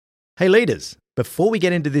Hey leaders, before we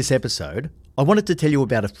get into this episode, I wanted to tell you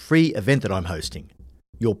about a free event that I'm hosting,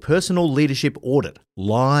 your Personal Leadership Audit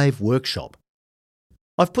live workshop.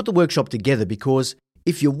 I've put the workshop together because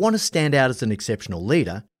if you want to stand out as an exceptional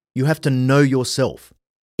leader, you have to know yourself,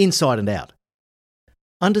 inside and out.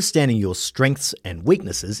 Understanding your strengths and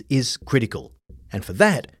weaknesses is critical, and for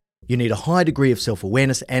that, you need a high degree of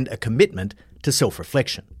self-awareness and a commitment to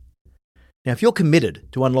self-reflection. Now, if you're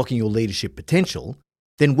committed to unlocking your leadership potential,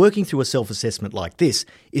 then working through a self-assessment like this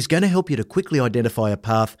is going to help you to quickly identify a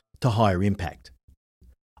path to higher impact.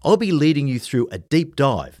 I'll be leading you through a deep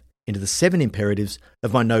dive into the 7 imperatives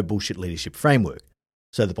of my No Bullshit Leadership Framework,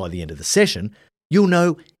 so that by the end of the session, you'll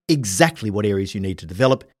know exactly what areas you need to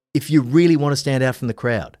develop if you really want to stand out from the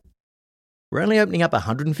crowd. We're only opening up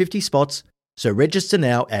 150 spots, so register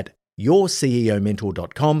now at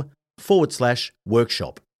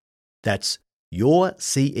yourceomentor.com/workshop. That's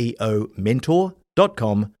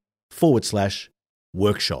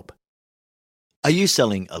yourceomentor.com/workshop. Are you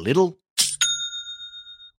selling a little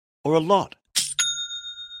or a lot?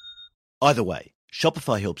 Either way,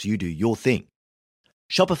 Shopify helps you do your thing.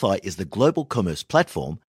 Shopify is the global commerce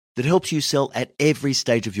platform that helps you sell at every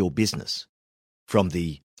stage of your business. From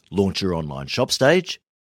the launch your online shop stage,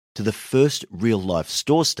 to the first real-life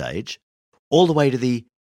store stage, all the way to the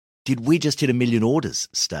did we just hit 1 million orders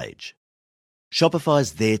stage.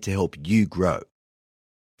 Shopify's there to help you grow.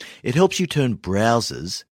 It helps you turn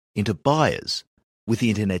browsers into buyers with the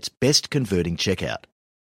internet's best converting checkout.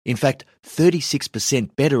 In fact,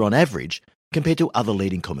 36% better on average compared to other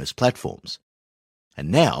leading commerce platforms. And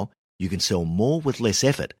now you can sell more with less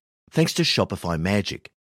effort thanks to Shopify Magic,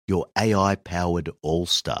 your AI-powered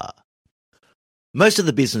all-star. Most of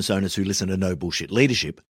the business owners who listen to No Bullshit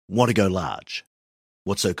Leadership want to go large.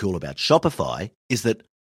 What's so cool about Shopify is that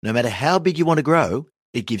no matter how big you want to grow,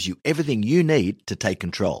 it gives you everything you need to take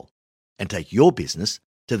control and take your business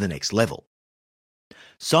to the next level.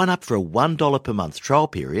 Sign up for a $1 per month trial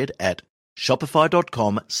period at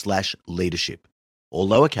shopify.com/leadership, all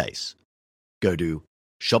lowercase. Go to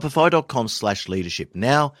shopify.com/leadership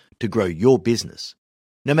now to grow your business,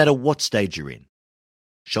 no matter what stage you're in.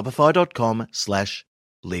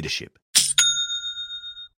 Shopify.com/leadership.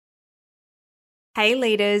 Hey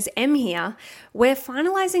leaders, Em here. We're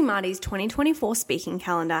finalising Marty's 2024 speaking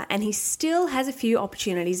calendar and he still has a few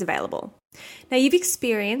opportunities available. Now you've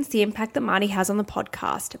experienced the impact that Marty has on the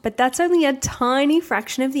podcast, but that's only a tiny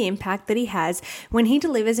fraction of the impact that he has when he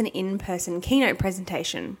delivers an in-person keynote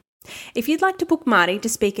presentation. If you'd like to book Marty to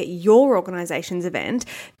speak at your organisation's event,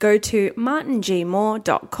 go to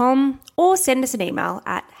martingmoore.com or send us an email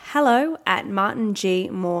at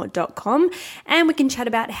hello@martingmoore.com and we can chat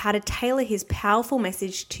about how to tailor his powerful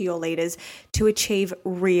message to your leaders to achieve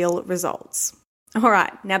real results. All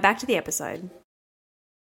right, now back to the episode.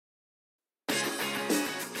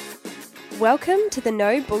 Welcome to the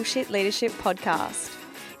No Bullshit Leadership Podcast.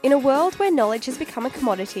 In a world where knowledge has become a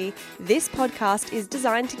commodity, this podcast is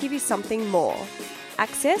designed to give you something more.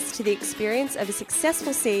 Access to the experience of a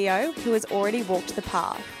successful CEO who has already walked the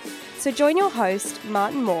path. So join your host,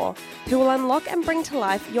 Martin Moore, who will unlock and bring to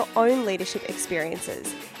life your own leadership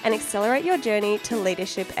experiences and accelerate your journey to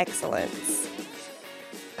leadership excellence.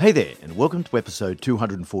 Hey there, and welcome to episode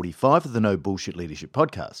 245 of the No Bullshit Leadership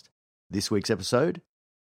Podcast. This week's episode,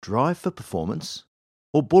 drive for performance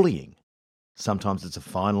or bullying. Sometimes it's a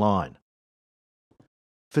fine line.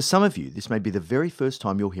 For some of you, this may be the very first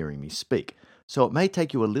time you're hearing me speak, so it may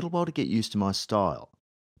take you a little while to get used to my style,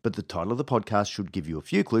 but the title of the podcast should give you a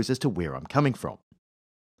few clues as to where I'm coming from.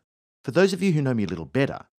 For those of you who know me a little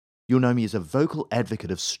better, you'll know me as a vocal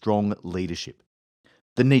advocate of strong leadership,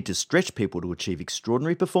 the need to stretch people to achieve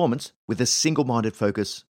extraordinary performance with a single-minded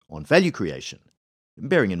focus on value creation.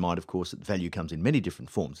 Bearing in mind, of course, that value comes in many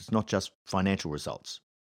different forms. It's not just financial results.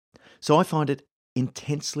 So I find it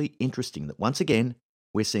intensely interesting that once again,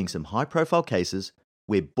 we're seeing some high-profile cases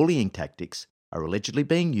where bullying tactics are allegedly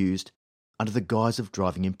being used under the guise of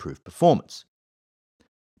driving improved performance.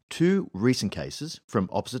 2 recent cases from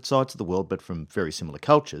opposite sides of the world but from very similar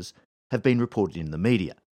cultures have been reported in the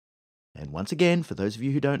media. And once again, for those of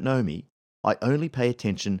you who don't know me, I only pay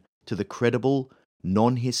attention to the credible,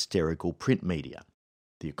 non-hysterical print media.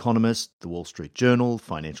 The Economist, The Wall Street Journal,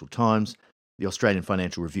 Financial Times, the Australian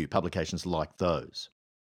Financial Review, publications like those.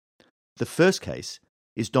 The first case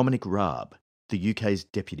is Dominic Raab, the UK's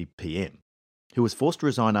Deputy PM, who was forced to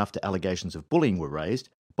resign after allegations of bullying were raised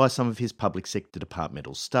by some of his public sector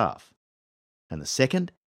departmental staff. And the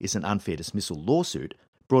second is an unfair dismissal lawsuit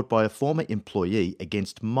brought by a former employee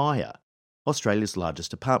against Myer, Australia's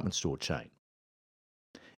largest department store chain.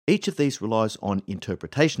 Each of these relies on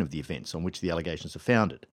interpretation of the events on which the allegations are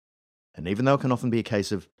founded. And even though it can often be a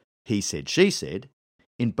case of he said, she said,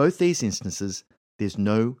 in both these instances, there's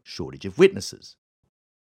no shortage of witnesses.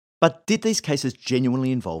 But did these cases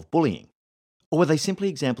genuinely involve bullying? Or were they simply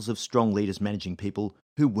examples of strong leaders managing people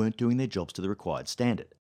who weren't doing their jobs to the required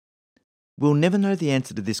standard? We'll never know the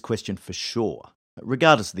answer to this question for sure,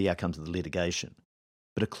 regardless of the outcomes of the litigation.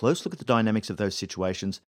 But a close look at the dynamics of those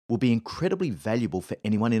situations will be incredibly valuable for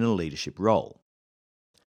anyone in a leadership role.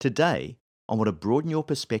 Today, I want to broaden your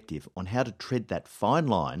perspective on how to tread that fine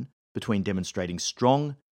line between demonstrating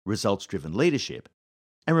strong, results-driven leadership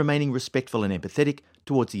and remaining respectful and empathetic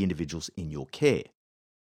towards the individuals in your care.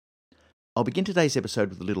 I'll begin today's episode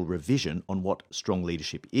with a little revision on what strong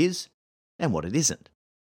leadership is and what it isn't.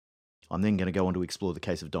 I'm then going to go on to explore the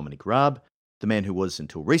case of Dominic Raab, the man who was,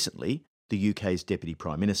 until recently, the UK's Deputy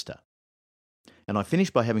Prime Minister. And I finish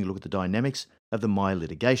by having a look at the dynamics of the Myer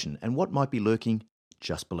litigation and what might be lurking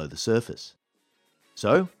just below the surface.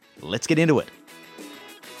 So, let's get into it.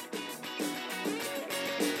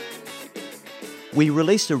 We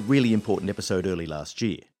released a really important episode early last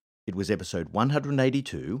year. It was episode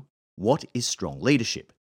 182, What is Strong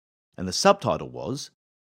Leadership? And the subtitle was,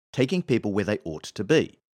 Taking People Where They Ought to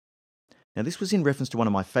Be. Now, this was in reference to one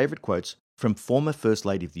of my favourite quotes from former First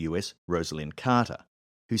Lady of the US, Rosalynn Carter,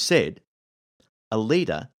 who said, "A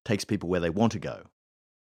leader takes people where they want to go.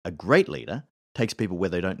 A great leader takes people where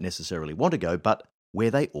they don't necessarily want to go, but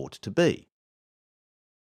where they ought to be."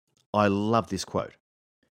 I love this quote.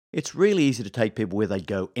 It's really easy to take people where they'd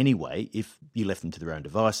go anyway if you left them to their own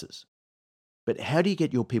devices. But how do you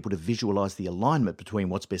get your people to visualise the alignment between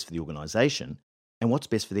what's best for the organisation and what's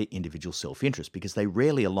best for their individual self-interest? Because they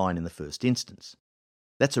rarely align in the first instance.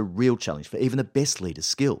 That's a real challenge for even the best leaders'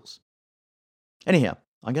 skills. Anyhow,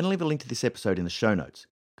 I'm going to leave a link to this episode in the show notes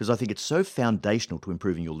because I think it's so foundational to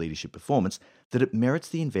improving your leadership performance that it merits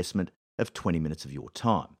the investment of 20 minutes of your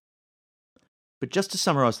time. But just to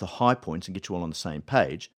summarise the high points and get you all on the same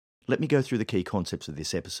page, let me go through the key concepts of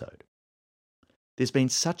this episode. There's been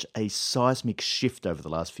such a seismic shift over the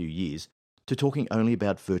last few years to talking only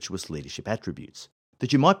about virtuous leadership attributes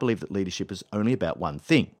that you might believe that leadership is only about one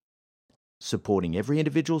thing: supporting every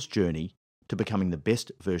individual's journey to becoming the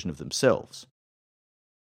best version of themselves.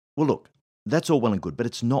 Well, look, that's all well and good, but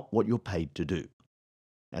it's not what you're paid to do.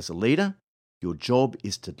 As a leader, your job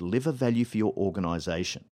is to deliver value for your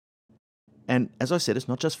organisation. And as I said, it's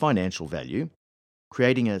not just financial value.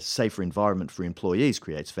 Creating a safer environment for employees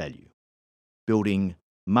creates value. Building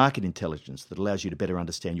market intelligence that allows you to better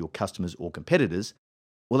understand your customers or competitors,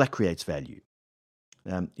 well, that creates value.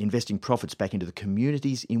 Investing profits back into the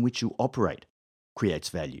communities in which you operate creates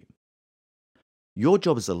value. Your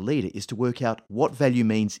job as a leader is to work out what value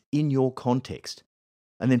means in your context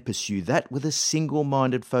and then pursue that with a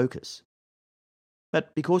single-minded focus.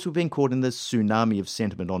 But because we've been caught in the tsunami of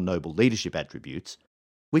sentiment on noble leadership attributes,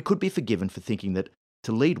 we could be forgiven for thinking that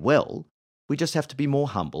to lead well, we just have to be more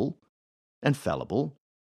humble and fallible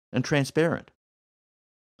and transparent.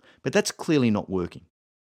 But that's clearly not working.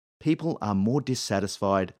 People are more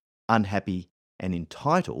dissatisfied, unhappy, and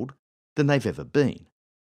entitled than they've ever been.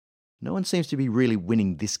 No one seems to be really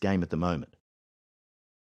winning this game at the moment.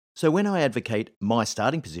 So when I advocate my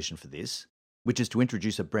starting position for this, which is to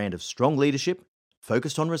introduce a brand of strong leadership,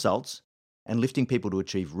 focused on results, and lifting people to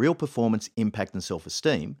achieve real performance, impact, and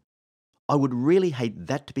self-esteem, I would really hate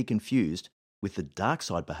that to be confused with the dark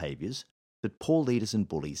side behaviours that poor leaders and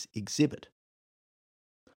bullies exhibit.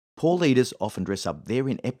 Poor leaders often dress up their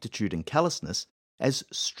ineptitude and callousness as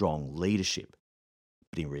strong leadership.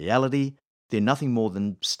 But in reality, they're nothing more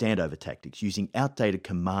than standover tactics using outdated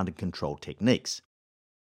command and control techniques.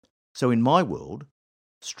 So in my world,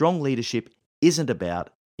 strong leadership isn't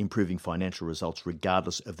about improving financial results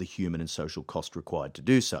regardless of the human and social cost required to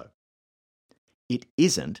do so. It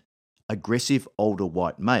isn't aggressive older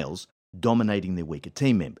white males dominating their weaker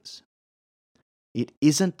team members. It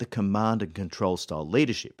isn't the command and control style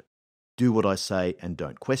leadership, do what I say and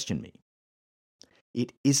don't question me.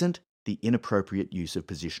 It isn't the inappropriate use of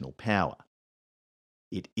positional power.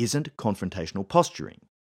 It isn't confrontational posturing.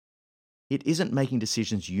 It isn't making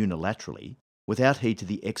decisions unilaterally without heed to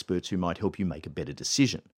the experts who might help you make a better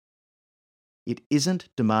decision. It isn't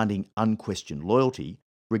demanding unquestioned loyalty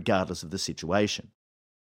regardless of the situation.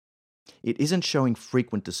 It isn't showing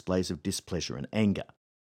frequent displays of displeasure and anger.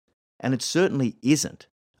 And it certainly isn't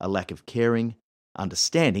a lack of caring,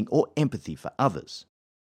 understanding, or empathy for others.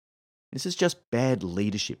 This is just bad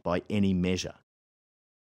leadership by any measure.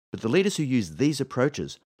 But the leaders who use these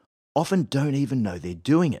approaches often don't even know they're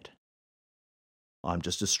doing it. I'm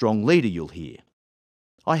just a strong leader, you'll hear.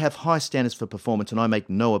 I have high standards for performance and I make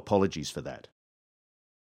no apologies for that.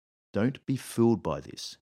 Don't be fooled by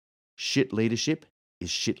this. shit leadership is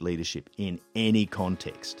shit leadership in any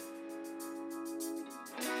context.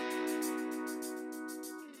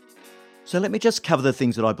 So let me just cover the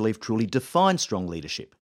things that I believe truly define strong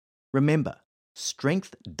leadership. Remember,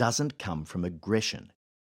 strength doesn't come from aggression.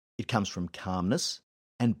 It comes from calmness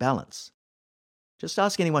and balance. Just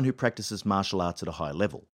ask anyone who practices martial arts at a high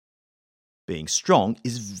level. Being strong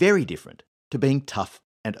is very different to being tough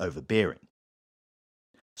and overbearing.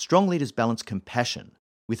 Strong leaders balance compassion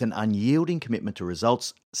with an unyielding commitment to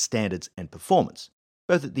results, standards, and performance,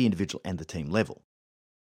 both at the individual and the team level.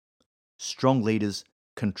 Strong leaders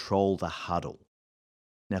control the huddle.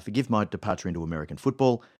 Now, forgive my departure into American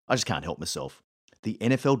football, I just can't help myself. The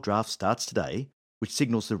NFL draft starts today, which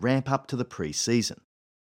signals the ramp up to the pre-season.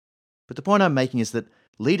 But the point I'm making is that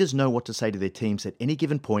leaders know what to say to their teams at any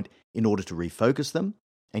given point in order to refocus them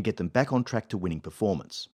and get them back on track to winning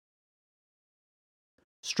performance.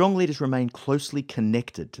 Strong leaders remain closely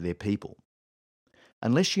connected to their people.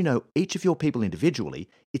 Unless you know each of your people individually,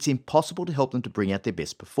 it's impossible to help them to bring out their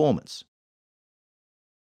best performance.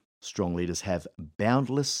 Strong leaders have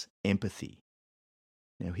boundless empathy.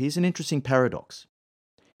 Now, here's an interesting paradox.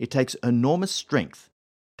 It takes enormous strength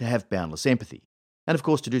to have boundless empathy, and of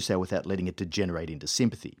course to do so without letting it degenerate into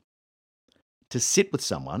sympathy. To sit with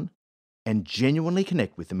someone and genuinely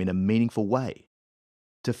connect with them in a meaningful way.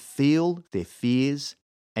 To feel their fears,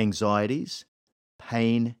 anxieties,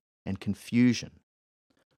 pain, and confusion.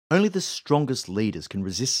 Only the strongest leaders can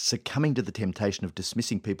resist succumbing to the temptation of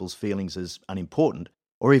dismissing people's feelings as unimportant,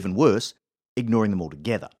 or even worse, ignoring them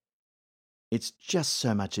altogether. It's just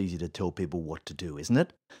so much easier to tell people what to do, isn't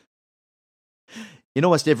it? In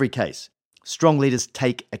almost every case, strong leaders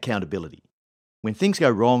take accountability. When things go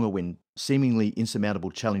wrong or when seemingly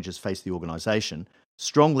insurmountable challenges face the organisation,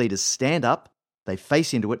 strong leaders stand up, they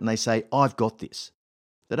face into it and they say, "I've got this."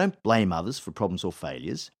 They don't blame others for problems or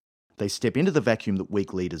failures. They step into the vacuum that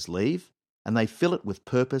weak leaders leave and they fill it with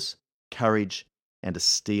purpose, courage, and a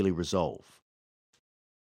steely resolve.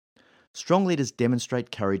 Strong leaders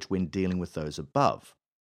demonstrate courage when dealing with those above.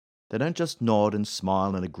 They don't just nod and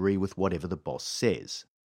smile and agree with whatever the boss says.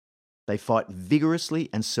 They fight vigorously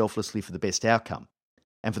and selflessly for the best outcome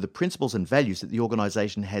and for the principles and values that the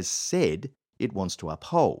organisation has said it wants to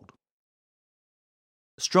uphold.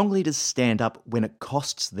 Strong leaders stand up when it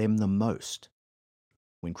costs them the most.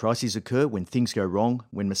 When crises occur, when things go wrong,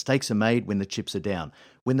 when mistakes are made, when the chips are down,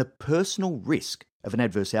 when the personal risk of an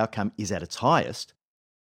adverse outcome is at its highest,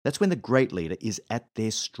 that's when the great leader is at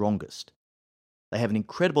their strongest. They have an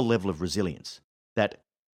incredible level of resilience, that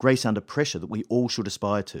grace under pressure that we all should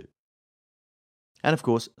aspire to. And of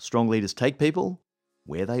course, strong leaders take people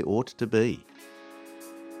where they ought to be.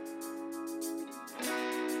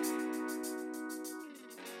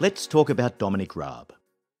 Let's talk about Dominic Raab.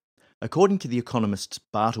 According to The Economist's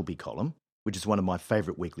Bartleby column, which is one of my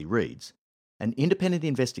favourite weekly reads, an independent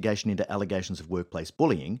investigation into allegations of workplace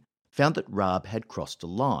bullying found that Raab had crossed a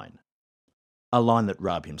line that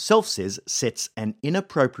Raab himself says sets an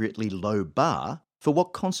inappropriately low bar for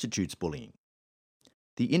what constitutes bullying.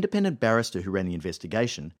 The independent barrister who ran the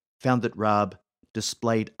investigation found that Raab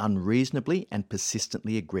displayed unreasonably and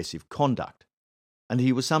persistently aggressive conduct, and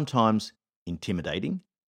he was sometimes intimidating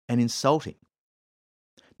and insulting.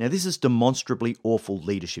 Now, this is demonstrably awful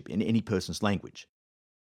leadership in any person's language,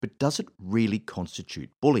 but does it really constitute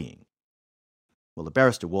bullying? Well, the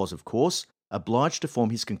barrister was, of course, obliged to form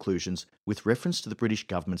his conclusions with reference to the British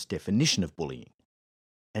government's definition of bullying.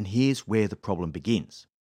 And here's where the problem begins.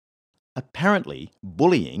 Apparently,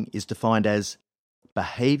 bullying is defined as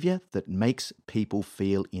behaviour that makes people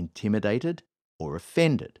feel intimidated or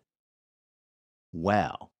offended.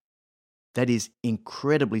 Wow. That is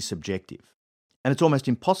incredibly subjective, and it's almost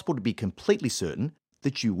impossible to be completely certain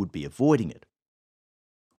that you would be avoiding it.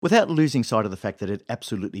 Without losing sight of the fact that it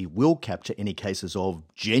absolutely will capture any cases of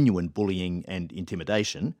genuine bullying and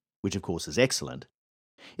intimidation, which of course is excellent,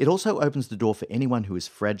 it also opens the door for anyone who is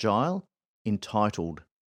fragile, entitled,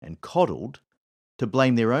 and coddled to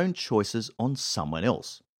blame their own choices on someone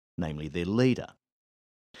else, namely their leader.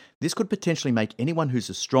 This could potentially make anyone who's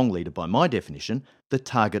a strong leader, by my definition, the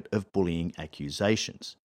target of bullying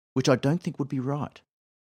accusations, which I don't think would be right.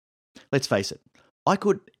 Let's face it, I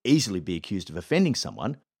could easily be accused of offending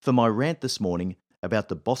someone for my rant this morning about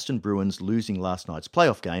the Boston Bruins losing last night's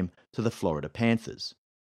playoff game to the Florida Panthers.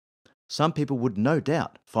 Some people would no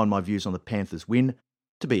doubt find my views on the Panthers' win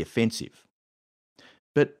to be offensive.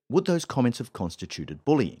 But would those comments have constituted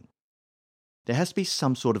bullying? There has to be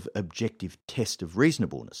some sort of objective test of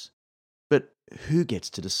reasonableness. But who gets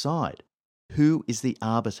to decide? Who is the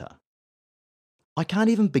arbiter? I can't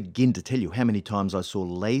even begin to tell you how many times I saw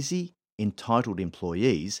lazy, entitled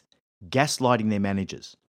employees gaslighting their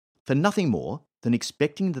managers for nothing more than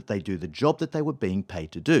expecting that they do the job that they were being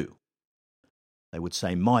paid to do. They would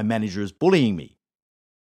say, "My manager is bullying me."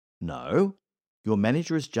 No, your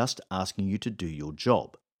manager is just asking you to do your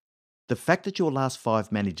job. The fact that your last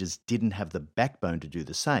 5 managers didn't have the backbone to do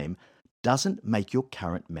the same doesn't make your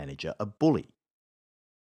current manager a bully.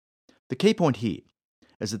 The key point here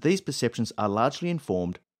is that these perceptions are largely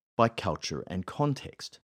informed by culture and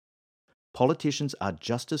context. Politicians are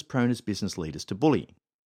just as prone as business leaders to bullying.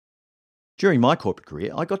 During my corporate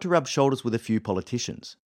career, I got to rub shoulders with a few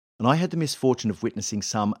politicians, and I had the misfortune of witnessing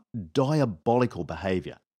some diabolical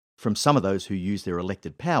behaviour from some of those who use their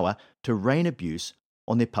elected power to rain abuse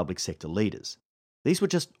on their public sector leaders. These were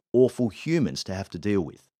just awful humans to have to deal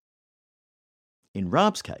with. In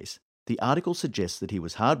Raab's case, the article suggests that he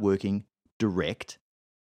was hardworking, direct,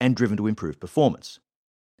 and driven to improve performance.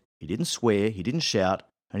 He didn't swear, he didn't shout,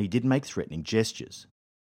 and he didn't make threatening gestures.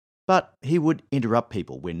 But he would interrupt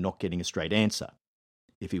people when not getting a straight answer.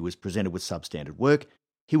 If he was presented with substandard work,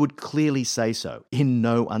 he would clearly say so, in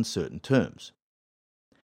no uncertain terms.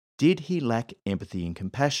 Did he lack empathy and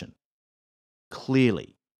compassion?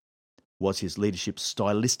 Clearly. Was his leadership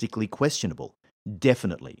stylistically questionable?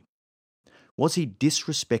 Definitely. Was he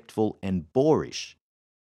disrespectful and boorish?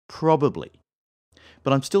 Probably.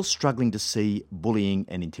 But I'm still struggling to see bullying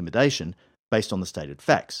and intimidation based on the stated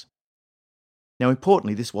facts. Now,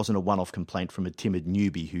 importantly, this wasn't a one-off complaint from a timid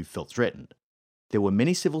newbie who felt threatened. There were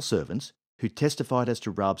many civil servants who testified as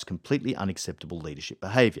to Raab's completely unacceptable leadership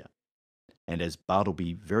behaviour. And as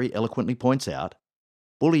Bartleby very eloquently points out,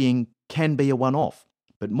 bullying can be a one-off,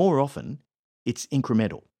 but more often, it's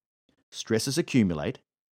incremental. Stresses accumulate,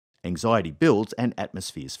 anxiety builds, and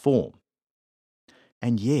atmospheres form.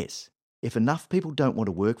 And yes, if enough people don't want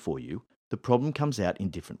to work for you, the problem comes out in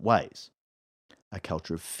different ways. A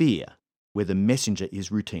culture of fear, where the messenger is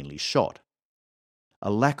routinely shot.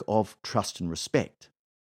 A lack of trust and respect.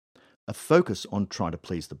 A focus on trying to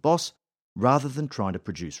please the boss rather than trying to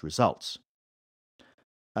produce results.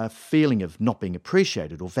 A feeling of not being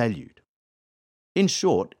appreciated or valued. In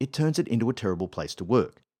short, it turns it into a terrible place to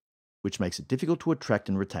work, which makes it difficult to attract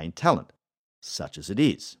and retain talent, such as it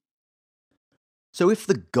is. So if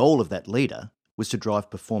the goal of that leader was to drive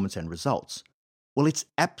performance and results, well, it's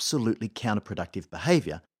absolutely counterproductive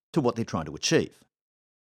behaviour to what they're trying to achieve.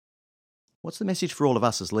 What's the message for all of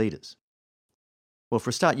us as leaders? Well, for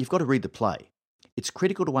a start, you've got to read the play. It's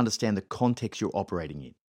critical to understand the context you're operating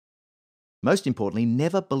in. Most importantly,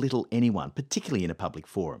 never belittle anyone, particularly in a public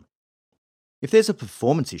forum. If there's a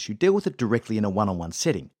performance issue, deal with it directly in a one-on-one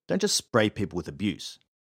setting. Don't just spray people with abuse.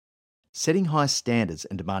 Setting high standards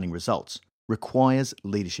and demanding results requires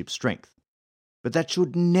leadership strength, but that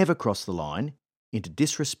should never cross the line into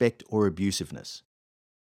disrespect or abusiveness.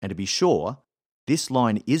 And to be sure, this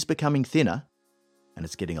line is becoming thinner, and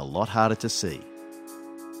it's getting a lot harder to see.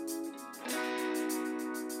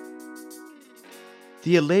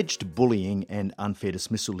 The alleged bullying and unfair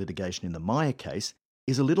dismissal litigation in the Myer case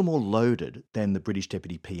is a little more loaded than the British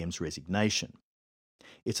Deputy PM's resignation.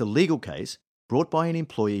 It's a legal case brought by an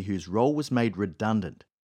employee whose role was made redundant,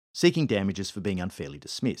 seeking damages for being unfairly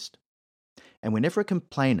dismissed. And whenever a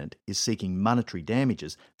complainant is seeking monetary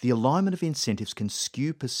damages, the alignment of incentives can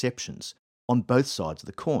skew perceptions on both sides of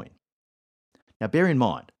the coin. Now bear in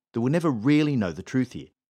mind that we'll never really know the truth here,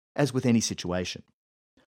 as with any situation.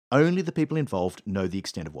 Only the people involved know the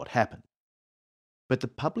extent of what happened. But the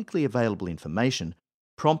publicly available information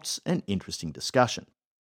prompts an interesting discussion.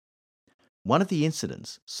 One of the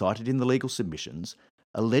incidents cited in the legal submissions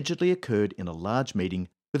allegedly occurred in a large meeting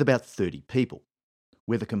with about 30 people,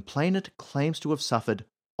 where the complainant claims to have suffered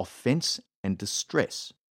offence and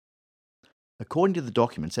distress. According to the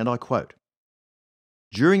documents, and I quote,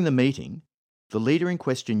 "During the meeting, the leader in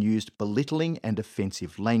question used belittling and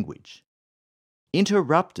offensive language,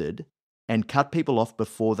 interrupted and cut people off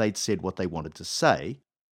before they'd said what they wanted to say,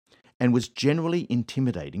 and was generally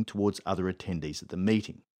intimidating towards other attendees at the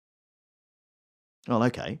meeting." Well,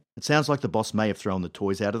 okay, it sounds like the boss may have thrown the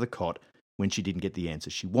toys out of the cot when she didn't get the answer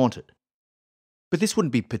she wanted. But this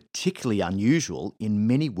wouldn't be particularly unusual in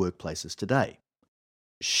many workplaces today.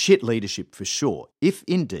 Shit leadership for sure, if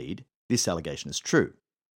indeed this allegation is true.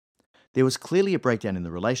 There was clearly a breakdown in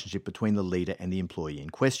the relationship between the leader and the employee in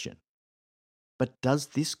question. But does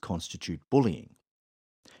this constitute bullying?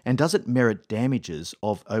 And does it merit damages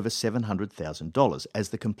of over $700,000 as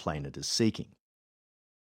the complainant is seeking?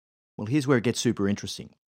 Well, here's where it gets super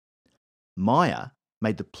interesting. Myer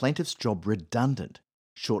made the plaintiff's job redundant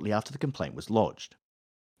shortly after the complaint was lodged.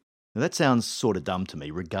 Now that sounds sort of dumb to me,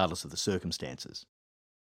 regardless of the circumstances.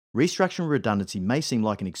 Restructuring redundancy may seem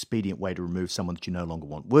like an expedient way to remove someone that you no longer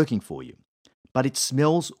want working for you, but it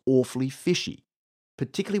smells awfully fishy,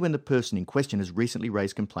 particularly when the person in question has recently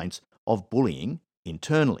raised complaints of bullying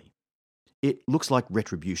internally. It looks like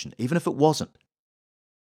retribution, even if it wasn't.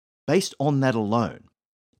 Based on that alone,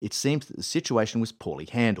 it seems that the situation was poorly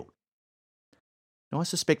handled. Now, I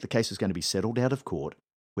suspect the case is going to be settled out of court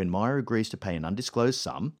when Myer agrees to pay an undisclosed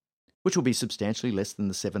sum, which will be substantially less than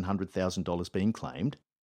the $700,000 being claimed,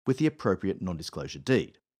 with the appropriate non-disclosure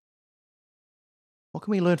deed. What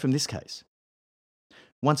can we learn from this case?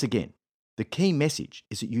 Once again, the key message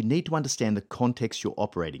is that you need to understand the context you're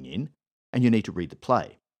operating in, and you need to read the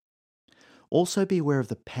play. Also be aware of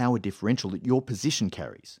the power differential that your position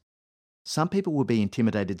carries. Some people will be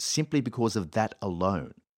intimidated simply because of that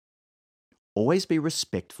alone. Always be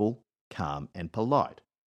respectful, calm, and polite.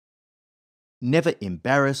 Never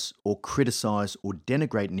embarrass or criticise or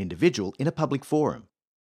denigrate an individual in a public forum,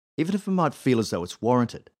 even if it might feel as though it's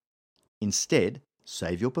warranted. Instead,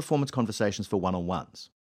 save your performance conversations for one-on-ones.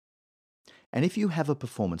 And if you have a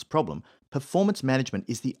performance problem, performance management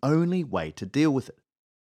is the only way to deal with it.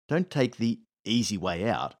 Don't take the easy way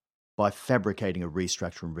out by fabricating a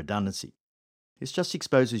restructure and redundancy. This just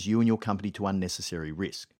exposes you and your company to unnecessary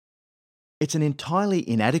risk. It's an entirely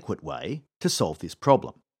inadequate way to solve this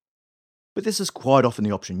problem. But this is quite often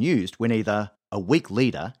the option used when either a weak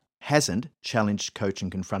leader hasn't challenged, coached,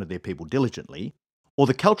 and confronted their people diligently, or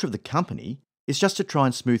the culture of the company is just to try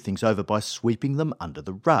and smooth things over by sweeping them under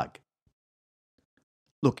the rug.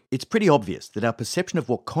 Look, it's pretty obvious that our perception of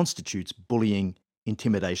what constitutes bullying,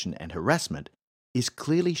 intimidation, and harassment is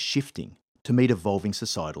clearly shifting to meet evolving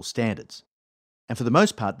societal standards. And for the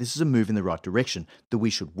most part, this is a move in the right direction that we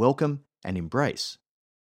should welcome and embrace.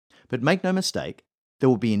 But make no mistake, there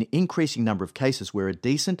will be an increasing number of cases where a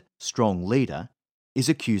decent, strong leader is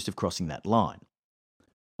accused of crossing that line.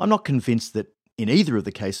 I'm not convinced that in either of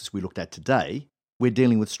the cases we looked at today, we're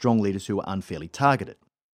dealing with strong leaders who are unfairly targeted.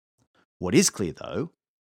 What is clear, though,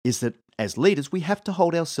 is that as leaders, we have to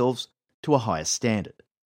hold ourselves to a higher standard.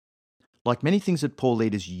 Like many things that poor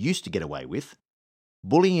leaders used to get away with,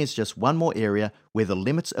 bullying is just one more area where the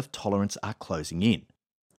limits of tolerance are closing in.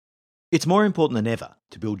 It's more important than ever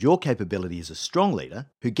to build your capability as a strong leader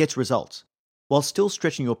who gets results, while still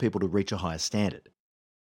stretching your people to reach a higher standard.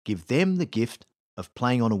 Give them the gift of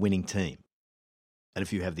playing on a winning team. And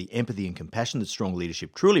if you have the empathy and compassion that strong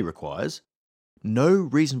leadership truly requires, no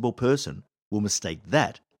reasonable person will mistake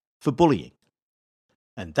that for bullying.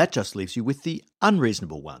 And that just leaves you with the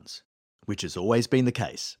unreasonable ones, which has always been the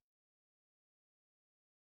case.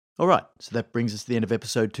 All right, so that brings us to the end of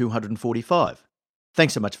episode 245.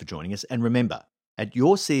 Thanks so much for joining us, and remember, at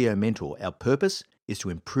Your CEO Mentor, our purpose is to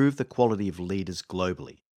improve the quality of leaders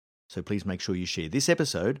globally. So please make sure you share this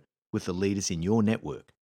episode with the leaders in your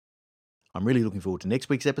network. I'm really looking forward to next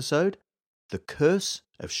week's episode, The Curse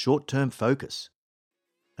of Short-Term Focus.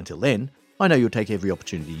 Until then, I know you'll take every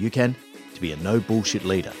opportunity you can to be a no-bullshit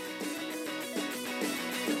leader.